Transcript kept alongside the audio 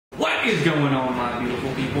is going on, my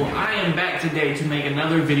beautiful people? I am back today to make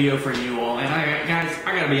another video for you all. And guys,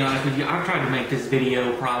 I gotta be honest with you, I've tried to make this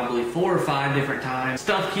video probably 4 or 5 different times.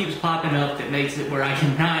 Stuff keeps popping up that makes it where I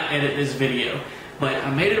cannot edit this video. But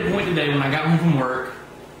I made it a point today when I got home from work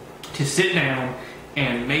to sit down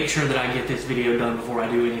and make sure that I get this video done before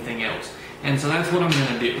I do anything else. And so that's what I'm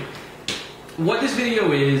gonna do. What this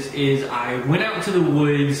video is I went out to the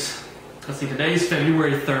woods. Let's see, today's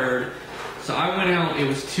February 3rd. So I went out, it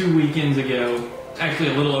was 2 weekends ago, actually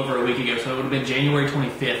a little over a week ago, so it would have been January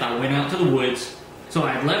 25th. I went out to the woods. So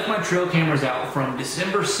I had left my trail cameras out from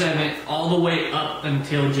December 7th all the way up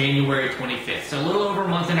until January 25th. So a little over a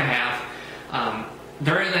month and a half.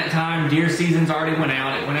 During that time, deer season's already went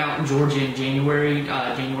out. It went out in Georgia in January.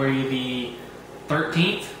 January the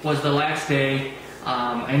 13th was the last day.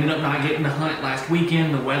 I ended up not getting to hunt last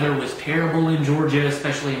weekend. The weather was terrible in Georgia,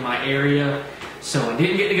 especially in my area. So I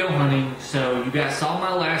didn't get to go hunting. So you guys saw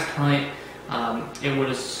my last hunt. It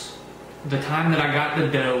was the time that I got the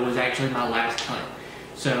doe was actually my last hunt.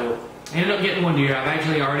 So I ended up getting 1 deer. I've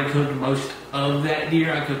actually already cooked most of that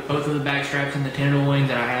deer. I cooked both of the back straps and the tenderloins,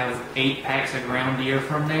 and I have 8 packs of ground deer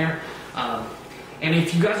from there. And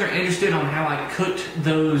if you guys are interested on how I cooked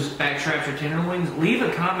those back straps or tenderloins, leave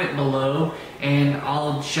a comment below and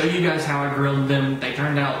I'll show you guys how I grilled them. They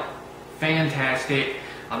turned out fantastic.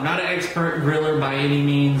 I'm not an expert griller by any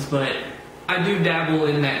means, but I do dabble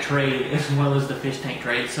in that trade as well as the fish tank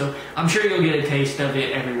trade, so I'm sure you'll get a taste of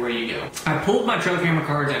it everywhere you go. I pulled my trail camera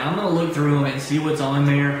cards and I'm going to look through them and see what's on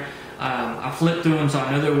there. I flipped through them, so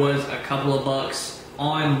I know there was a couple of bucks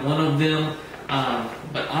on one of them,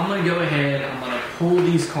 but I'm going to go ahead, I'm going to pull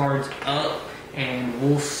these cards up and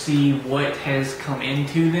we'll see what has come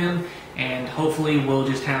into them. And hopefully we'll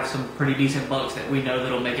just have some pretty decent bucks that we know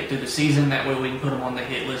that'll make it through the season. That way we can put them on the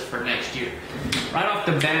hit list for next year. Right off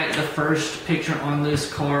the bat, the first picture on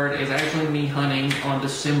this card is actually me hunting on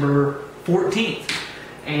December 14th.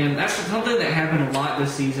 And that's something that happened a lot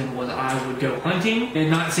this season, was I would go hunting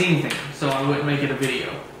and not see anything, so I wouldn't make it a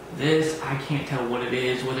video. This, I can't tell what it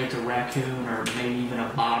is, whether it's a raccoon or maybe even a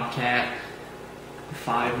bobcat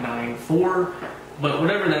 594, but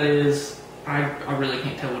whatever that is, I really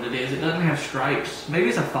can't tell what it is. It doesn't have stripes. Maybe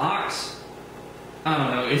it's a fox. I don't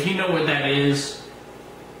know. If you know what that is,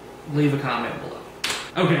 leave a comment below.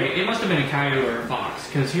 Okay, it must have been a coyote or a fox,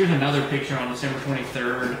 because here's another picture on December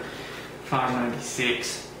 23rd,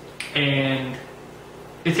 596, and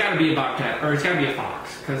it's got to be a bobcat, or it's got to be a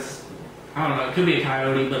fox, because, I don't know, it could be a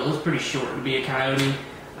coyote, but it looks pretty short to be a coyote.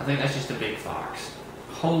 I think that's just a big fox.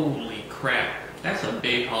 Holy crap, that's a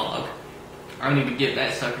big hog. I need to get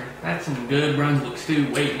that sucker. That's some good Brunswick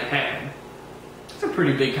stew waiting to happen. It's a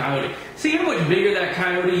pretty big coyote. See how much bigger that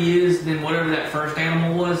coyote is than whatever that first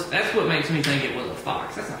animal was? That's what makes me think it was a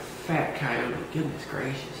fox. That's a fat coyote. Goodness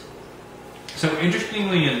gracious. So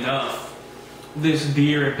interestingly enough, this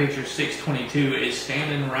deer in picture 622 is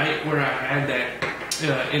standing right where I had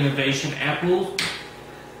that Innovation apple.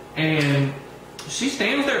 And she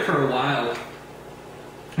stands there for a while.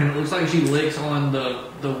 And it looks like she licks on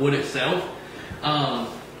the wood itself.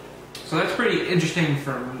 So that's pretty interesting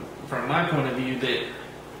from my point of view, that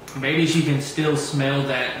maybe she can still smell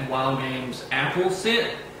that Wild Game's apple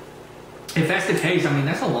scent. If that's the case, I mean,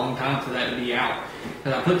 that's a long time for that to be out.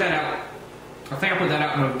 Because I put that out, I think I put that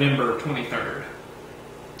out November 23rd.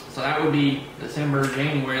 So that would be December,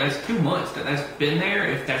 January. That's 2 months that's been there,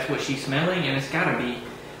 if that's what she's smelling. And it's got to be,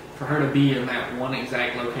 for her to be in that one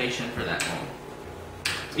exact location for that long.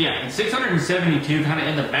 Yeah, and 672 kind of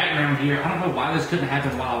in the background here. I don't know why this couldn't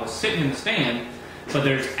happen while I was sitting in the stand, but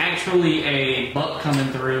there's actually a buck coming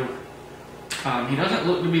through. He doesn't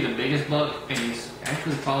look to be the biggest buck, and he's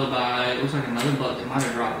actually followed by, it looks like another buck that might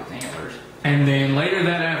have dropped his antlers. And then later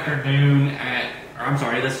that afternoon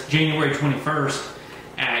that's January 21st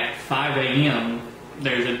at 5 a.m.,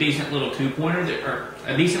 there's a decent little 2-pointer, or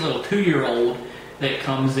a decent little 2-year-old that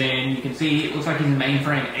comes in. You can see it looks like he's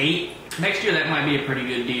mainframe 8. Next year that might be a pretty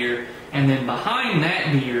good deer. And then behind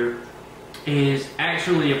that deer is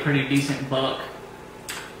actually a pretty decent buck.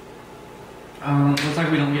 Looks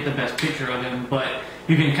like we don't get the best picture of him, but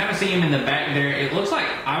you can kind of see him in the back there. It looks like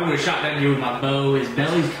I would have shot that deer with my bow. His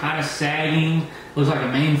belly's kind of sagging. Looks like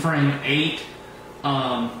a mainframe 8.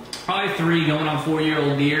 Probably 3 going on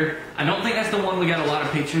 4-year-old deer. I don't think that's the one we got a lot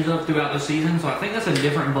of pictures of throughout the season, so I think that's a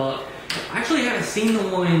different buck. I actually haven't seen the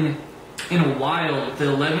one in a while, the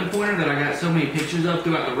 11-pointer that I got so many pictures of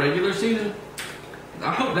throughout the regular season.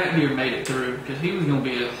 I hope that deer made it through, because he was going to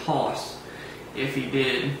be a hoss if he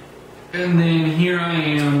did. And then here I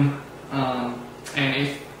am,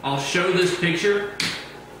 and I'll show this picture,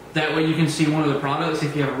 that way you can see one of the products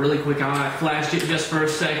if you have a really quick eye. I flashed it just for a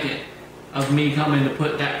second. of me coming to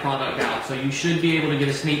put that product out. So you should be able to get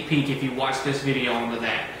a sneak peek if you watch this video onto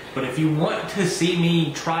that. But if you want to see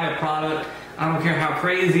me try a product, I don't care how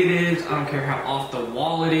crazy it is, I don't care how off the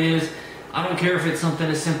wall it is, I don't care if it's something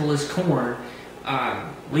as simple as corn,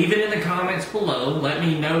 leave it in the comments below. Let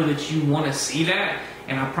me know that you want to see that,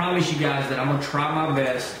 and I promise you guys that I'm going to try my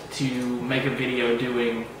best to make a video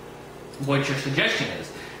doing what your suggestion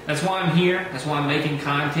is. That's why I'm here. That's why I'm making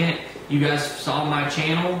content. You guys saw my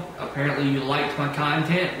channel. Apparently you liked my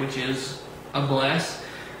content, which is a bless,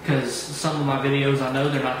 because some of my videos, I know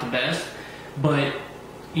they're not the best. But,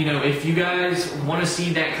 you know, if you guys want to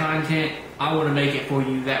see that content, I want to make it for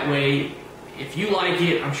you. That way, if you like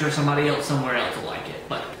it, I'm sure somebody else somewhere else will like it.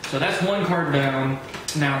 But so that's one card down.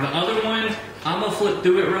 Now the other one, I'm going to flip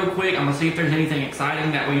through it real quick. I'm going to see if there's anything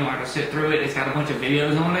exciting. That way you don't have to sit through it. It's got a bunch of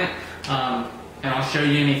videos on it. And I'll show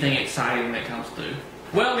you anything exciting that comes through.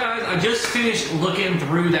 Well guys, I just finished looking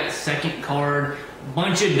through that second card.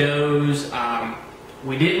 Bunch of does.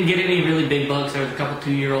 We didn't get any really big bucks. There was a couple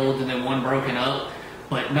 2-year-olds and then one broken up.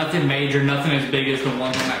 But nothing major, nothing as big as the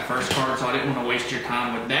ones on that first card, so I didn't want to waste your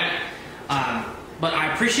time with that. But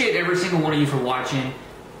I appreciate every single one of you for watching.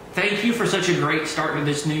 Thank you for such a great start to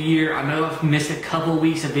this new year. I know I've missed a couple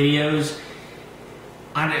weeks of videos.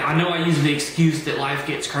 I know I use the excuse that life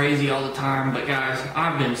gets crazy all the time, but guys,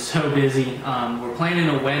 I've been so busy. We're planning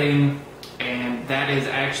a wedding, and that is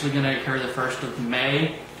actually going to occur the 1st of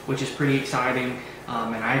May, which is pretty exciting.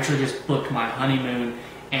 And I actually just booked my honeymoon,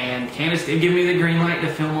 and Candace did give me the green light to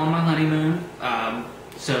film on my honeymoon.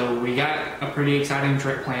 So we got a pretty exciting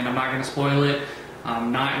trip planned. I'm not going to spoil it.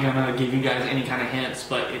 I'm not going to give you guys any kind of hints,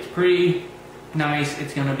 but it's pretty nice.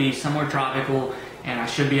 It's going to be somewhere tropical, and I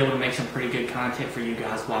should be able to make some pretty good content for you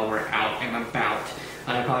guys while we're out and about.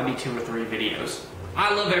 It'll probably be 2 or 3 videos.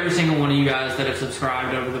 I love every single one of you guys that have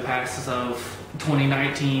subscribed over the past of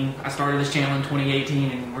 2019. I started this channel in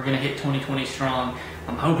 2018, and we're going to hit 2020 strong.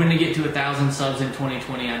 I'm hoping to get to 1,000 subs in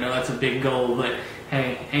 2020. I know that's a big goal, but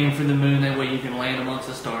hey, aim for the moon. That way you can land amongst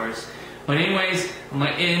the stars. But anyways, I'm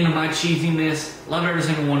going to end my cheesiness. Love every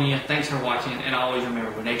single one of you. Thanks for watching, and always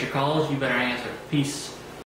remember, when nature calls, you better answer. Peace.